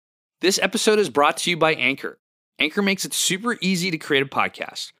This episode is brought to you by Anchor. Anchor makes it super easy to create a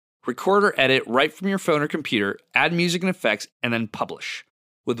podcast. Record or edit right from your phone or computer, add music and effects, and then publish.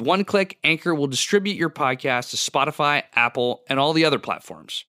 With one click, Anchor will distribute your podcast to Spotify, Apple, and all the other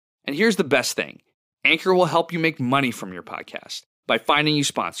platforms. And here's the best thing. Anchor will help you make money from your podcast by finding you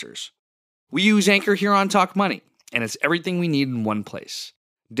sponsors. We use Anchor here on Talk Money, and it's everything we need in one place.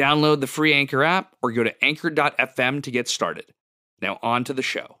 Download the free Anchor app or go to anchor.fm to get started. Now on to the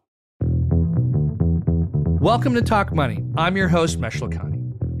show. Welcome to Talk Money. I'm your host, Mesh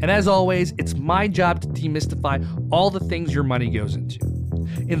Lakhani. And as always, it's my job to demystify all the things your money goes into.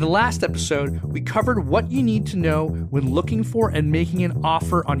 In the last episode, we covered what you need to know when looking for and making an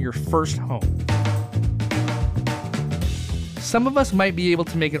offer on your first home. Some of us might be able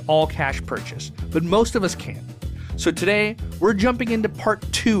to make an all-cash purchase, but most of us can't. So today, we're jumping into part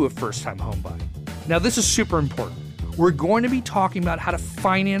 2 of first-time home buying. Now, this is super important. We're going to be talking about how to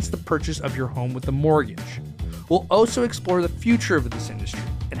finance the purchase of your home with a mortgage. We'll also explore the future of this industry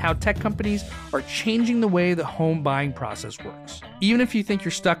and how tech companies are changing the way the home buying process works. Even if you think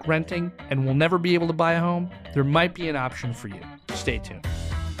you're stuck renting and will never be able to buy a home, there might be an option for you. Stay tuned.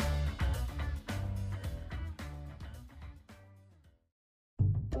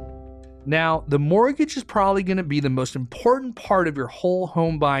 Now, the mortgage is probably going to be the most important part of your whole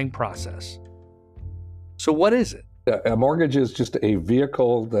home buying process. So what is it? A mortgage is just a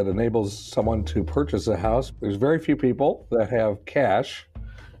vehicle that enables someone to purchase a house. There's very few people that have cash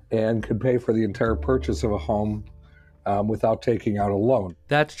and could pay for the entire purchase of a home without taking out a loan.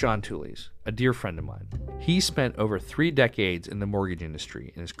 That's John Tulis, a dear friend of mine. He spent over 3 decades in the mortgage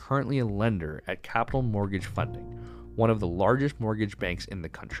industry and is currently a lender at Capital Mortgage Funding, one of the largest mortgage banks in the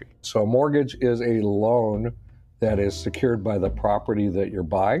country. So a mortgage is a loan that is secured by the property that you're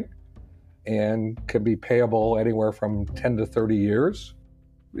buying and can be payable anywhere from 10 to 30 years.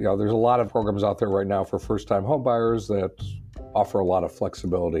 You know, there's a lot of programs out there right now for first-time home buyers that offer a lot of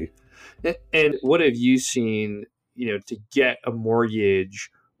flexibility. And what have you seen, to get a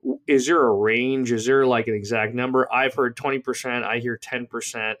mortgage? Is there a range? Is there like an exact number? I've heard 20%, I hear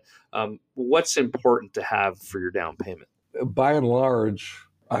 10%. What's important to have for your down payment? By and large,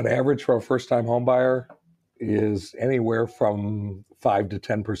 on average for a first-time home buyer is anywhere from 5 to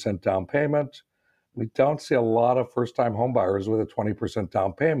 10% down payment. We don't see a lot of first-time home buyers with a 20%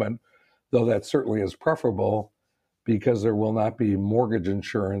 down payment, though that certainly is preferable because there will not be mortgage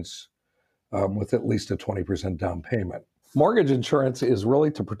insurance with at least a 20% down payment. Mortgage insurance is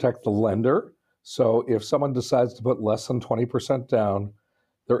really to protect the lender. So if someone decides to put less than 20% down,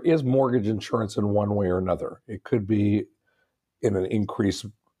 there is mortgage insurance in one way or another. It could be in an increased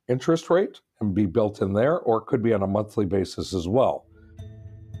interest rate and be built in there, or it could be on a monthly basis as well.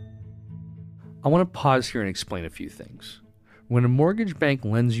 I want to pause here and explain a few things. When a mortgage bank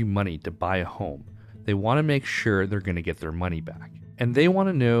lends you money to buy a home, they want to make sure they're going to get their money back. And they want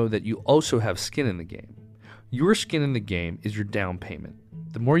to know that you also have skin in the game. Your skin in the game is your down payment.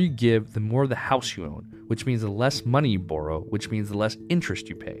 The more you give, the more the house you own, which means the less money you borrow, which means the less interest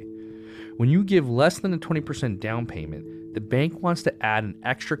you pay. When you give less than a 20% down payment, the bank wants to add an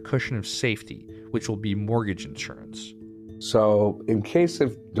extra cushion of safety, which will be mortgage insurance. So in case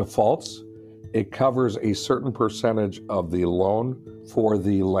of defaults, it covers a certain percentage of the loan for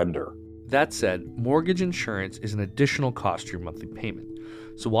the lender. That said, mortgage insurance is an additional cost to your monthly payment.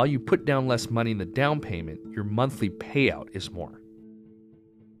 So while you put down less money in the down payment, your monthly payout is more.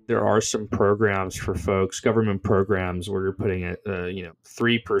 There are some programs for folks, government programs, where you're putting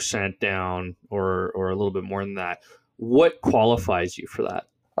 3% down or a little bit more than that. What qualifies you for that?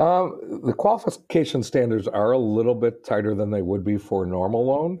 The qualification standards are a little bit tighter than they would be for a normal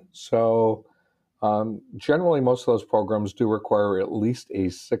loan. So generally, most of those programs do require at least a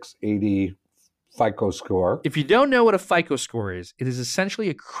 680 FICO score. If you don't know what a FICO score is, it is essentially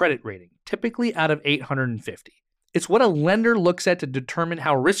a credit rating, typically out of 850. It's what a lender looks at to determine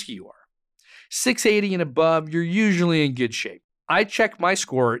how risky you are. 680 and above, you're usually in good shape. I check my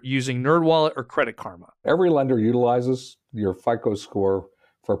score using NerdWallet or Credit Karma. Every lender utilizes your FICO score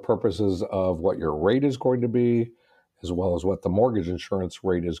for purposes of what your rate is going to be, as well as what the mortgage insurance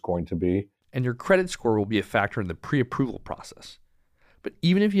rate is going to be. And your credit score will be a factor in the pre-approval process. But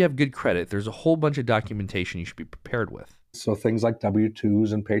even if you have good credit, there's a whole bunch of documentation you should be prepared with. So things like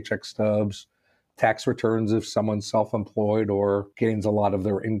W-2s and paycheck stubs, tax returns if someone's self-employed or gains a lot of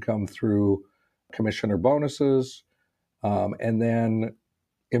their income through commission or bonuses, and then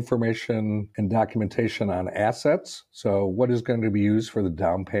information and documentation on assets. So what is going to be used for the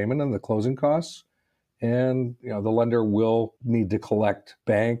down payment and the closing costs. And the lender will need to collect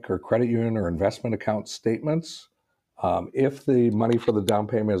bank or credit union or investment account statements If the money for the down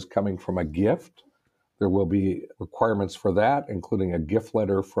payment is coming from a gift, there will be requirements for that, including a gift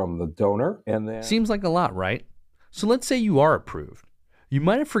letter from the donor. And then Seems like a lot, right? So let's say you are approved. You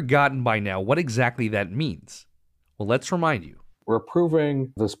might have forgotten by now what exactly that means. Well, let's remind you. we're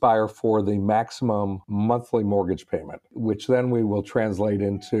approving this buyer for the maximum monthly mortgage payment, which then we will translate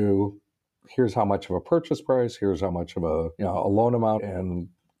into here's how much of a purchase price, here's how much of a loan amount, and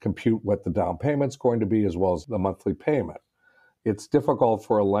compute what the down payment's going to be as well as the monthly payment. It's difficult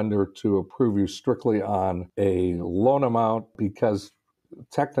for a lender to approve you strictly on a loan amount because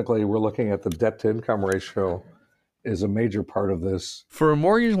technically we're looking at the debt to income ratio is a major part of this. For a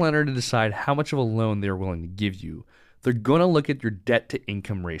mortgage lender to decide how much of a loan they're willing to give you, they're going to look at your debt to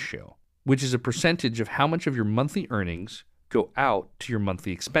income ratio, which is a percentage of how much of your monthly earnings go out to your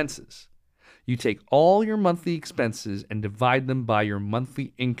monthly expenses. You take all your monthly expenses and divide them by your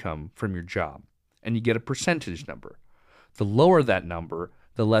monthly income from your job, and you get a percentage number. The lower that number,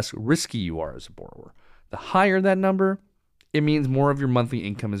 the less risky you are as a borrower. The higher that number, it means more of your monthly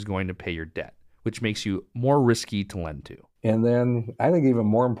income is going to pay your debt, which makes you more risky to lend to. And then I think even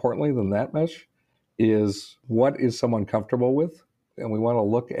more importantly than that, Mesh, is what is someone comfortable with? And we want to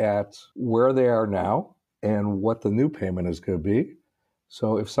look at where they are now and what the new payment is going to be.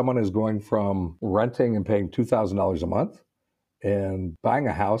 So if someone is going from renting and paying $2,000 a month and buying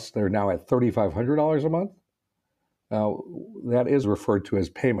a house, they're now at $3,500 a month. Now, that is referred to as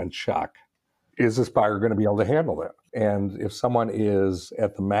payment shock. Is this buyer going to be able to handle that? And if someone is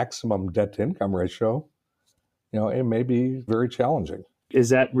at the maximum debt to income ratio, it may be very challenging. Is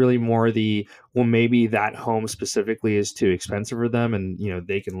that really more maybe that home specifically is too expensive for them and,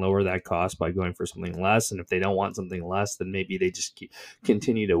 they can lower that cost by going for something less. And if they don't want something less, then maybe they just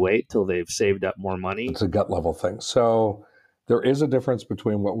continue to wait till they've saved up more money. It's a gut level thing. So there is a difference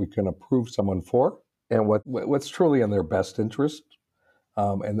between what we can approve someone for and what's truly in their best interest.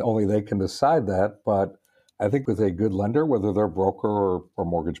 And only they can decide that. But I think with a good lender, whether they're a broker or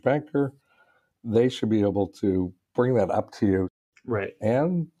mortgage banker, they should be able to bring that up to you. Right.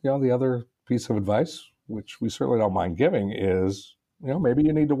 And, the other piece of advice, which we certainly don't mind giving, is, maybe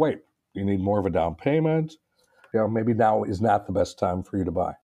you need to wait. You need more of a down payment. Maybe now is not the best time for you to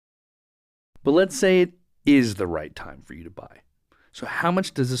buy. But let's say it is the right time for you to buy. So how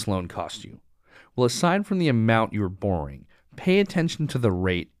much does this loan cost you? Well, aside from the amount you are borrowing, pay attention to the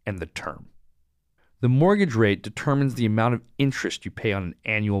rate and the term. The mortgage rate determines the amount of interest you pay on an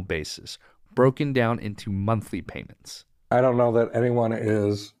annual basis, broken down into monthly payments. I don't know that anyone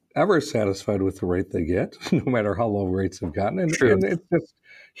is ever satisfied with the rate they get, no matter how low rates have gotten. And it's just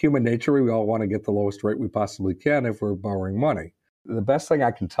human nature. We all want to get the lowest rate we possibly can if we're borrowing money. The best thing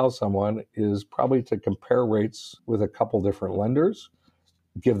I can tell someone is probably to compare rates with a couple different lenders,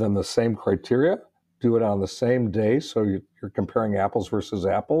 give them the same criteria, do it on the same day so you're comparing apples versus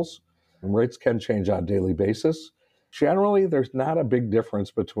apples. And rates can change on a daily basis. Generally, there's not a big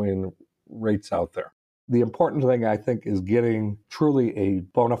difference between rates out there. The important thing, I think, is getting truly a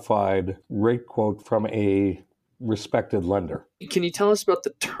bona fide rate quote from a respected lender. Can you tell us about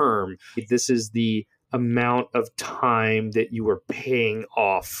the term? This is the amount of time that you are paying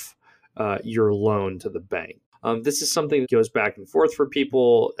off your loan to the bank. This is something that goes back and forth for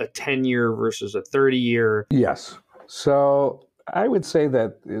people, a 10-year versus a 30-year. Yes. So I would say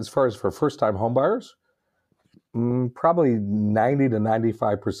that as far as for first-time homebuyers, probably 90 to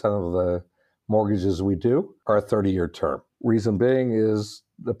 95% of the mortgages we do are a 30-year term. Reason being is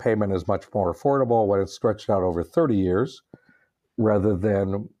the payment is much more affordable when it's stretched out over 30 years rather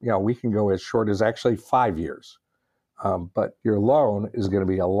than, we can go as short as actually 5 years. But your loan is going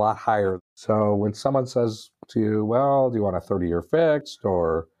to be a lot higher. So when someone says to you, well, do you want a 30-year fixed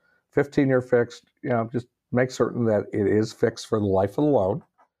or 15-year fixed, just make certain that it is fixed for the life of the loan.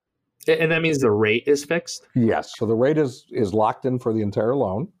 And that means the rate is fixed? Yes. So the rate is locked in for the entire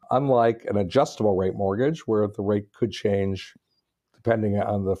loan, unlike an adjustable rate mortgage where the rate could change depending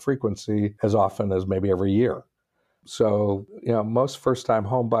on the frequency as often as maybe every year. So, most first-time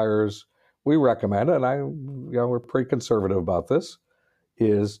home buyers, we recommend, and we're pretty conservative about this,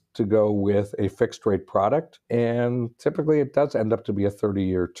 is to go with a fixed rate product. And typically it does end up to be a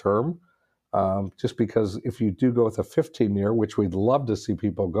 30-year term. Just because if you do go with a 15-year, which we'd love to see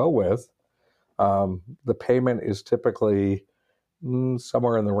people go with, the payment is typically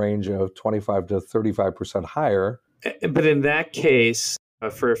somewhere in the range of 25 to 35% higher. But in that case,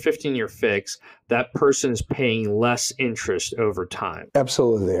 for a 15-year fix, that person is paying less interest over time.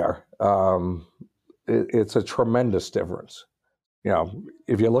 Absolutely they are. It's a tremendous difference.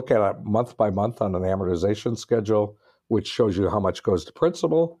 If you look at it month by month on an amortization schedule, which shows you how much goes to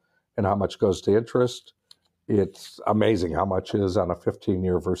principal and how much goes to interest, It's amazing how much is on a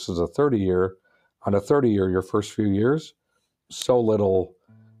 15-year versus a 30-year. On a 30-year, your first few years, so little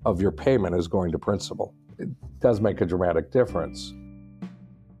of your payment is going to principal. It does make a dramatic difference.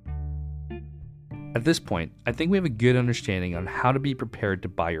 At this point, I think we have a good understanding on how to be prepared to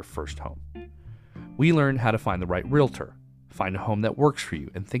buy your first home. We learned how to find the right realtor, find a home that works for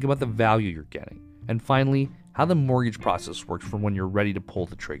you, and think about the value you're getting. And finally, how the mortgage process works for when you're ready to pull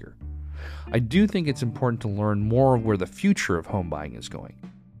the trigger. I do think it's important to learn more of where the future of home buying is going.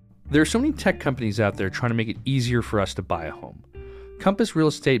 There are so many tech companies out there trying to make it easier for us to buy a home. Compass Real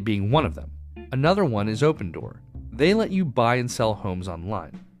Estate being one of them. Another one is Opendoor. They let you buy and sell homes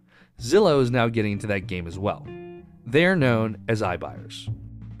online. Zillow is now getting into that game as well. They are known as iBuyers.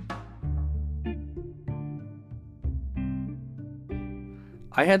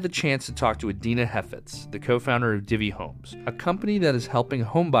 I had the chance to talk to Adina Heffetz, the co-founder of Divvy Homes, a company that is helping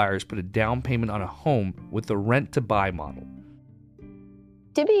homebuyers put a down payment on a home with the rent-to-buy model.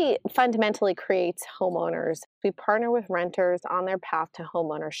 Divvy fundamentally creates homeowners. We partner with renters on their path to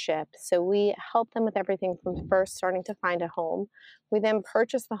homeownership. So we help them with everything from first starting to find a home. We then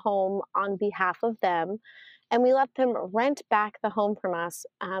purchase the home on behalf of them, and we let them rent back the home from us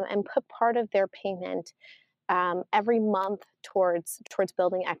and put part of their payment every month towards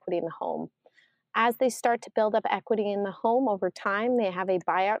building equity in the home. As they start to build up equity in the home over time, they have a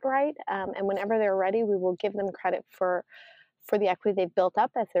buyout right, and whenever they're ready, we will give them credit for the equity they've built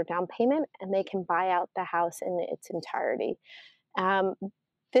up as their down payment, and they can buy out the house in its entirety.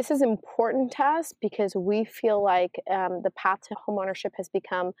 This is important to us because we feel like the path to homeownership has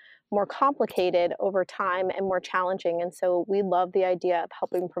become more complicated over time and more challenging. And so we love the idea of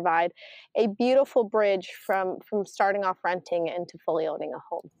helping provide a beautiful bridge from starting off renting and to fully owning a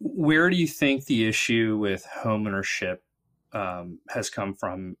home. Where do you think the issue with homeownership has come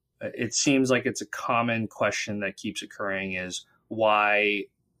from? It seems like it's a common question that keeps occurring is why,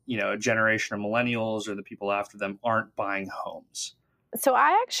 a generation of millennials or the people after them aren't buying homes. So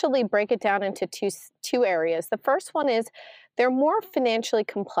I actually break it down into two areas. The first one is they're more financially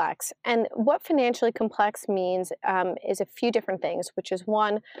complex. And what financially complex means is a few different things, which is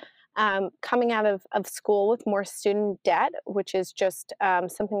one, coming out of school with more student debt, which is just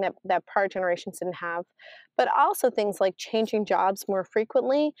something that prior generations didn't have, but also things like changing jobs more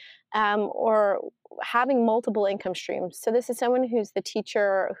frequently or having multiple income streams. So this is someone who's the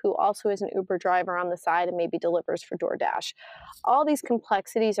teacher who also is an Uber driver on the side and maybe delivers for DoorDash. All these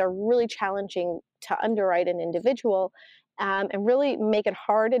complexities are really challenging to underwrite an individual and really make it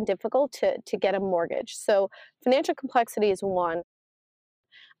hard and difficult to get a mortgage. So financial complexity is one.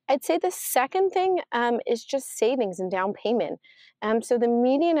 I'd say the second thing is just savings and down payment. So the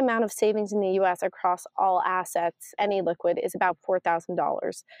median amount of savings in the U.S. across all assets, any liquid, is about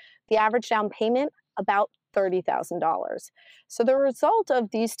 $4,000. The average down payment, about $30,000. So the result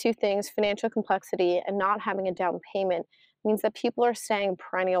of these two things, financial complexity and not having a down payment, means that people are staying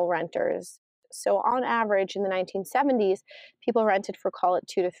perennial renters. So on average, in the 1970s, people rented for, call it,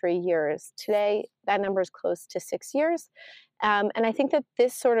 2 to 3 years. Today, that number is close to 6 years. And I think that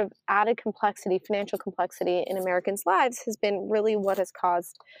this sort of added complexity, financial complexity in Americans' lives has been really what has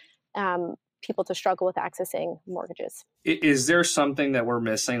caused people to struggle with accessing mortgages. Is there something that we're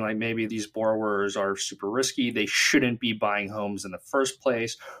missing? Like maybe these borrowers are super risky, they shouldn't be buying homes in the first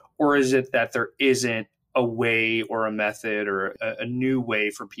place? Or is it that there isn't a way or a method or a new way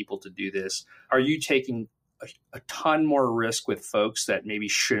for people to do this? Are you taking a ton more risk with folks that maybe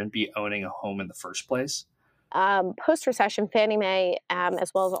shouldn't be owning a home in the first place? Post-recession, Fannie Mae,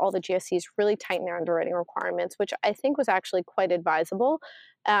 as well as all the GSEs, really tightened their underwriting requirements, which I think was actually quite advisable.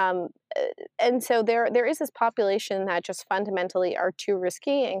 And so there is this population that just fundamentally are too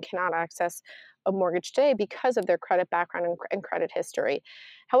risky and cannot access a mortgage today because of their credit background and credit history.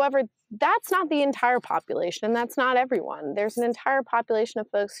 However, that's not the entire population, and that's not everyone. There's an entire population of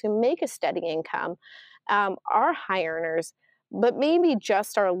folks who make a steady income, are high earners, but maybe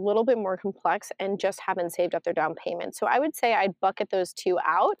just are a little bit more complex and just haven't saved up their down payment. So I would say I'd bucket those two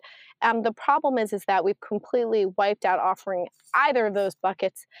out. The problem is that we've completely wiped out offering either of those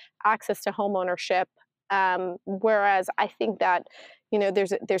buckets access to homeownership. Whereas I think that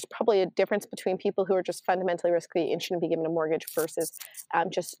there's probably a difference between people who are just fundamentally risky and shouldn't be given a mortgage versus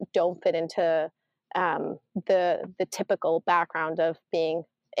just don't fit into the typical background of being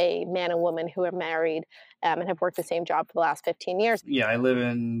a man and woman who are married and have worked the same job for the last 15 years. Yeah, I live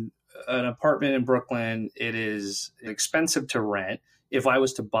in an apartment in Brooklyn. It is expensive to rent. If I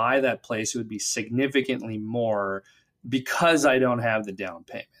was to buy that place, it would be significantly more because I don't have the down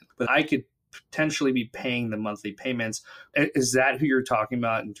payment. But I could potentially be paying the monthly payments. Is that who you're talking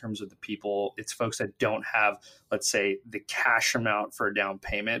about in terms of the people? It's folks that don't have, let's say, the cash amount for a down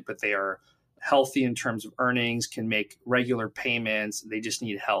payment, but they are healthy in terms of earnings, can make regular payments. They just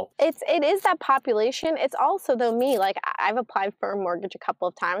need help. It is that population. It's also, though, me. Like, I've applied for a mortgage a couple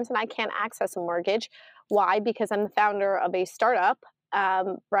of times and I can't access a mortgage. Why? Because I'm the founder of a startup,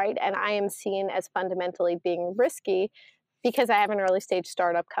 right? And I am seen as fundamentally being risky because I have an early stage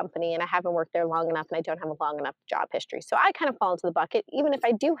startup company and I haven't worked there long enough and I don't have a long enough job history. So I kind of fall into the bucket, even if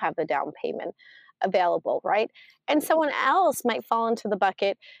I do have the down payment available, right? And someone else might fall into the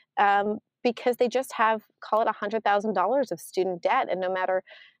bucket because they just have, call it $100,000 of student debt. And no matter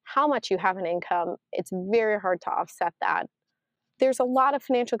how much you have in income, it's very hard to offset that. There's a lot of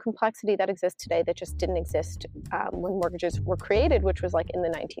financial complexity that exists today that just didn't exist when mortgages were created, which was like in the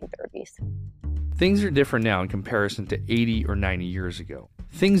 1930s. Things are different now in comparison to 80 or 90 years ago.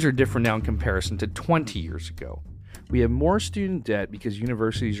 Things are different now in comparison to 20 years ago. We have more student debt because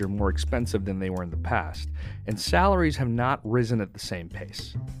universities are more expensive than they were in the past, and salaries have not risen at the same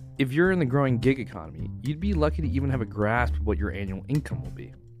pace. If you're in the growing gig economy, you'd be lucky to even have a grasp of what your annual income will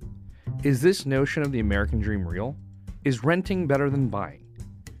be. Is this notion of the American dream real? Is renting better than buying?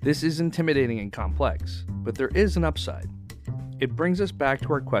 This is intimidating and complex, but there is an upside. It brings us back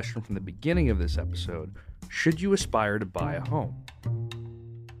to our question from the beginning of this episode: should you aspire to buy a home?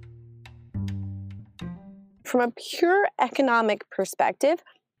 From a pure economic perspective,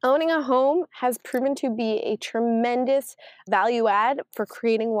 owning a home has proven to be a tremendous value add for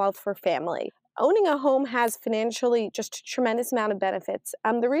creating wealth for family. Owning a home has financially just a tremendous amount of benefits.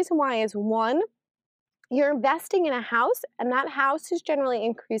 The reason why is, one, you're investing in a house, and that house is generally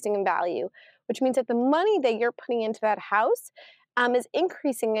increasing in value, which means that the money that you're putting into that house is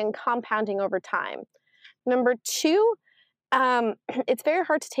increasing and compounding over time. Number two, it's very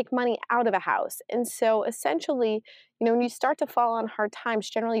hard to take money out of a house. And so essentially, when you start to fall on hard times,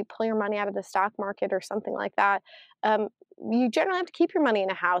 generally you pull your money out of the stock market or something like that. You generally have to keep your money in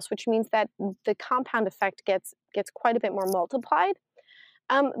a house, which means that the compound effect gets quite a bit more multiplied.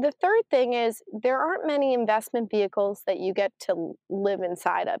 The third thing is there aren't many investment vehicles that you get to live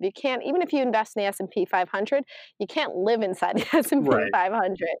inside of. You can't, even if you invest in the S&P 500, you can't live inside the S&P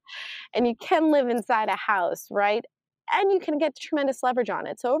 500. And you can live inside a house, right? And you can get tremendous leverage on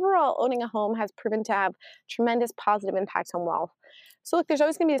it. So overall, owning a home has proven to have tremendous positive impacts on wealth. So look, there's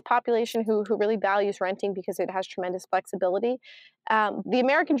always going to be this population who really values renting because it has tremendous flexibility. The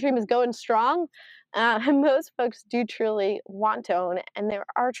American dream is going strong, and most folks do truly want to own, and there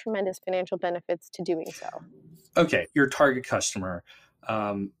are tremendous financial benefits to doing so. Okay, your target customer.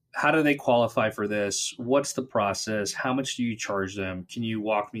 How do they qualify for this? What's the process? How much do you charge them? Can you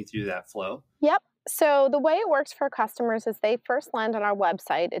walk me through that flow? Yep. So the way it works for customers is they first land on our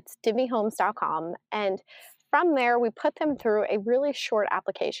website. It's divvyhomes.com. And from there, we put them through a really short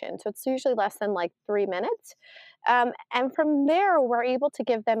application. So it's usually less than like 3 minutes. And from there, we're able to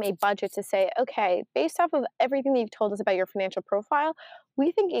give them a budget to say, okay, based off of everything that you've told us about your financial profile,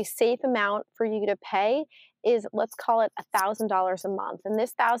 we think a safe amount for you to pay is, let's call it $1,000 a month. And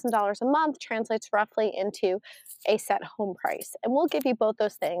this $1,000 a month translates roughly into a set home price. And we'll give you both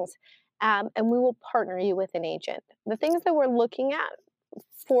those things. And we will partner you with an agent. The things that we're looking at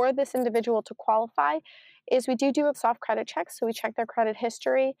for this individual to qualify is we do a soft credit check. So we check their credit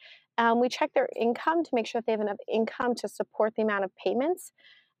history. We check their income to make sure that they have enough income to support the amount of payments.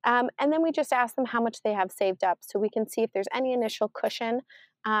 And then we just ask them how much they have saved up so we can see if there's any initial cushion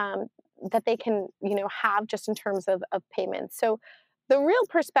that they can have just in terms of payments. So the real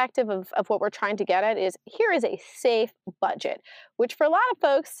perspective of what we're trying to get at is, here is a safe budget, which for a lot of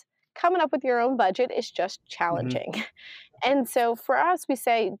folks, coming up with your own budget is just challenging. Mm-hmm. And so for us, we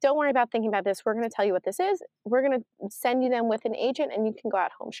say, don't worry about thinking about this. We're going to tell you what this is. We're going to send you them with an agent and you can go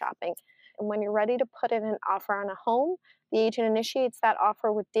out home shopping. And when you're ready to put in an offer on a home, the agent initiates that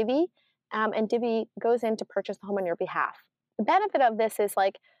offer with Divvy, and Divvy goes in to purchase the home on your behalf. The benefit of this is,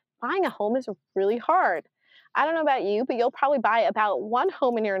 like, buying a home is really hard. I don't know about you, but you'll probably buy about one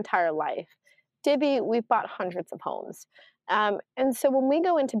home in your entire life. Divvy, we've bought hundreds of homes. And so when we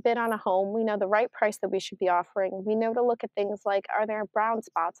go in to bid on a home, we know the right price that we should be offering. We know to look at things like, are there brown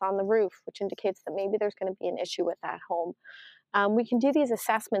spots on the roof, which indicates that maybe there's going to be an issue with that home. We can do these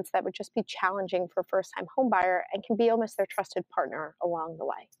assessments that would just be challenging for a first-time home buyer and can be almost their trusted partner along the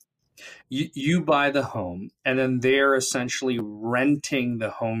way. You buy the home, and then they're essentially renting the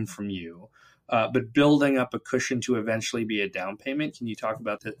home from you, but building up a cushion to eventually be a down payment. Can you talk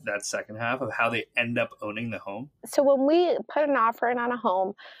about that second half of how they end up owning the home? So when we put an offer in on a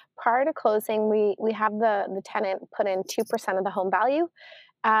home, prior to closing, we have the tenant put in 2% of the home value.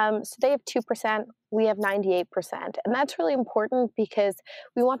 So they have 2%, we have 98%. And that's really important because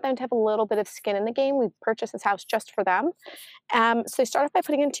we want them to have a little bit of skin in the game. We purchased this house just for them. So they start off by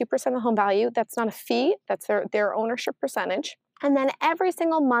putting in 2% of the home value. That's not a fee, that's their ownership percentage. And then every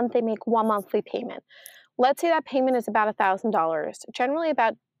single month they make one monthly payment. Let's say that payment is about $1,000. Generally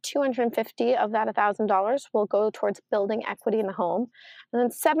about $250 of that $1,000 will go towards building equity in the home. And then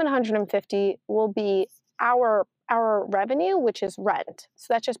 $750 will be our revenue, which is rent.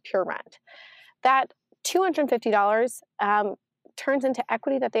 So that's just pure rent. That $250 turns into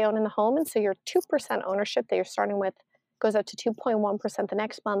equity that they own in the home. And so your 2% ownership that you're starting with goes up to 2.1% the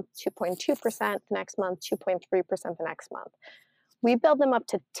next month, 2.2% the next month, 2.3% the next month. We build them up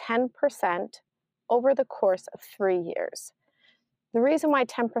to 10% over the course of 3 years. The reason why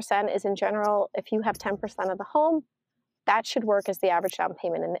 10% is in general, if you have 10% of the home, that should work as the average down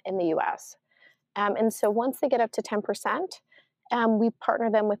payment in the US. And so once they get up to 10%, we partner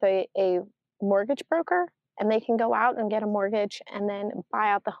them with a mortgage broker, and they can go out and get a mortgage and then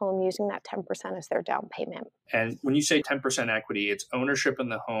buy out the home using that 10% as their down payment. And when you say 10% equity, it's ownership in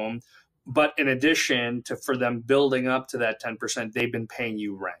the home. But in addition to for them building up to that 10%, they've been paying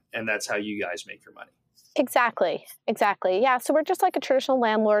you rent. And that's how you guys make your money. Exactly. Yeah. So we're just like a traditional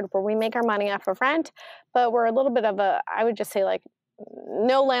landlord where we make our money off of rent, but we're a little bit of I would just say like,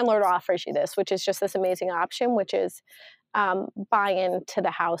 no landlord offers you this, which is just this amazing option, which is buy into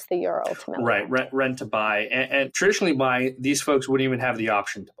the house that you're ultimately right. Rent to buy, and traditionally these folks wouldn't even have the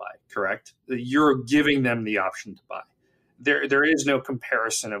option to buy. Correct? You're giving them the option to buy. There is no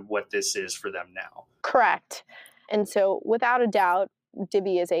comparison of what this is for them now. Correct. And so without a doubt,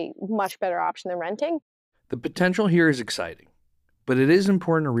 Divvy is a much better option than renting. The potential here is exciting, but it is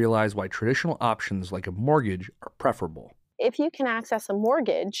important to realize why traditional options like a mortgage are preferable. If you can access a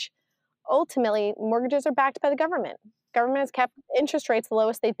mortgage, ultimately mortgages are backed by the government. Government has kept interest rates the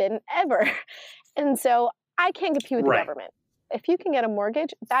lowest they've been ever. And so I can't compete with the government. If you can get a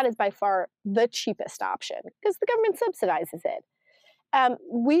mortgage, that is by far the cheapest option because the government subsidizes it.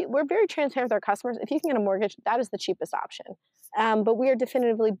 We're very transparent with our customers. If you can get a mortgage, that is the cheapest option. But we are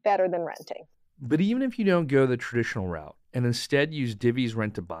definitively better than renting. But even if you don't go the traditional route and instead use Divvy's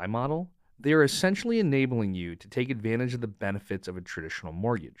rent-to-buy model, they are essentially enabling you to take advantage of the benefits of a traditional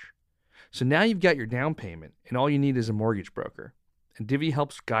mortgage. So now you've got your down payment, and all you need is a mortgage broker. And Divvy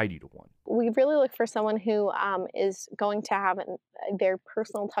helps guide you to one. We really look for someone who is going to have a very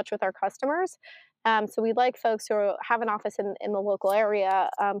personal touch with our customers. So we like folks who have an office in the local area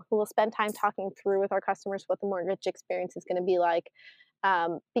who will spend time talking through with our customers what the mortgage experience is going to be like.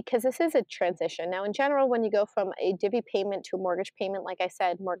 Because this is a transition. Now, in general, when you go from a Divvy payment to a mortgage payment, like I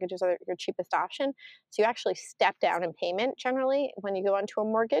said, mortgages are your cheapest option. So you actually step down in payment generally when you go onto a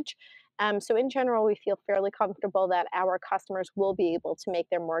mortgage. So in general, we feel fairly comfortable that our customers will be able to make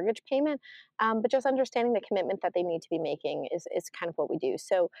their mortgage payment, but just understanding the commitment that they need to be making is kind of what we do.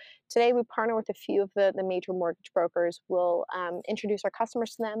 So today we partner with a few of the major mortgage brokers. We'll introduce our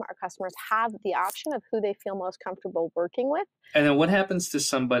customers to them. Our customers have the option of who they feel most comfortable working with. And then what happens to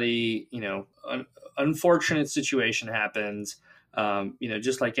somebody, unfortunate situation happens,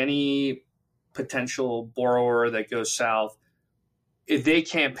 just like any potential borrower that goes south. If they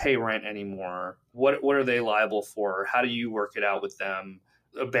can't pay rent anymore, what are they liable for? How do you work it out with them?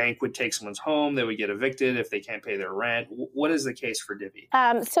 A bank would take someone's home, they would get evicted if they can't pay their rent. What is the case for Divvy?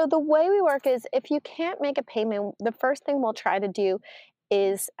 So the way we work is if you can't make a payment, the first thing we'll try to do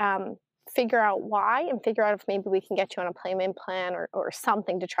is figure out why and figure out if maybe we can get you on a payment plan or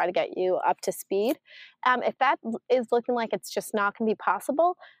something to try to get you up to speed. If that is looking like it's just not going to be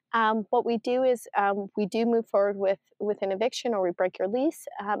possible, what we do is we do move forward with an eviction or we break your lease,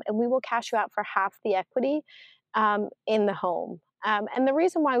 and we will cash you out for half the equity in the home. And the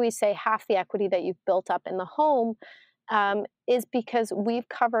reason why we say half the equity that you've built up in the home is because we've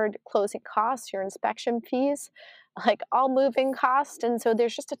covered closing costs, your inspection fees, like all moving costs. And so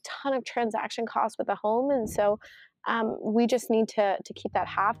there's just a ton of transaction costs with the home. And so we just need to keep that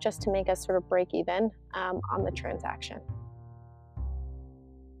half just to make us sort of break even on the transaction.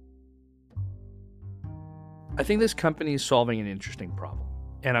 I think this company is solving an interesting problem,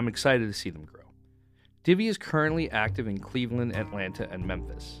 and I'm excited to see them grow. Divvy is currently active in Cleveland, Atlanta, and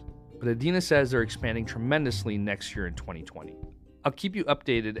Memphis, but Adina says they're expanding tremendously next year in 2020. I'll keep you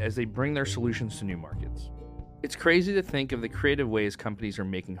updated as they bring their solutions to new markets. It's crazy to think of the creative ways companies are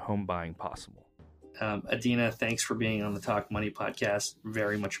making home buying possible. Adina, thanks for being on the Talk Money podcast.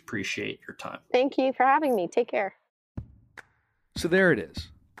 Very much appreciate your time. Thank you for having me. Take care. So there it is.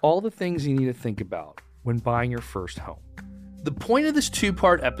 All the things you need to think about when buying your first home. The point of this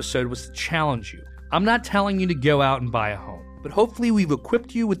 2-part episode was to challenge you. I'm not telling you to go out and buy a home. but hopefully we've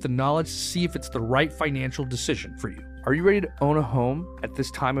equipped you with the knowledge to see if it's the right financial decision for you. Are you ready to own a home at this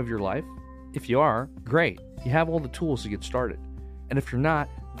time of your life? If you are, great. You have all the tools to get started. And if you're not,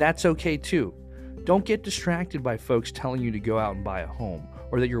 that's okay too. Don't get distracted by folks telling you to go out and buy a home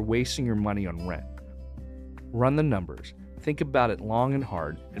or that you're wasting your money on rent. Run the numbers, think about it long and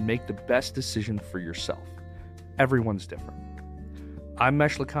hard, and make the best decision for yourself. Everyone's different. I'm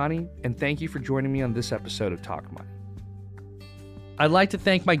Mesh Lakhani, and thank you for joining me on this episode of Talk Money. I'd like to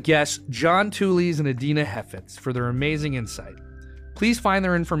thank my guests, John Toulees and Adina Heffitz, for their amazing insight. Please find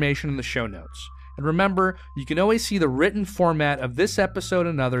their information in the show notes. And remember, you can always see the written format of this episode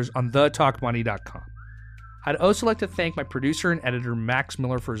and others on thetalkmoney.com. I'd also like to thank my producer and editor, Max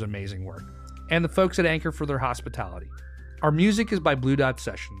Miller, for his amazing work, and the folks at Anchor for their hospitality. Our music is by Blue Dot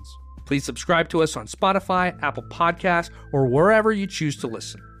Sessions. Please subscribe to us on Spotify, Apple Podcasts, or wherever you choose to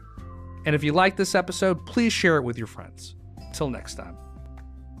listen. And if you like this episode, please share it with your friends. Till next time.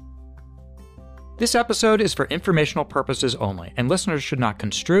 This episode is for informational purposes only, and listeners should not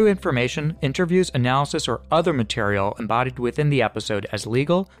construe information, interviews, analysis, or other material embodied within the episode as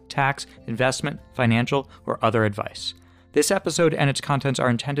legal, tax, investment, financial, or other advice. This episode and its contents are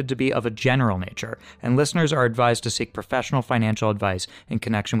intended to be of a general nature, and listeners are advised to seek professional financial advice in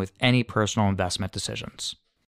connection with any personal investment decisions.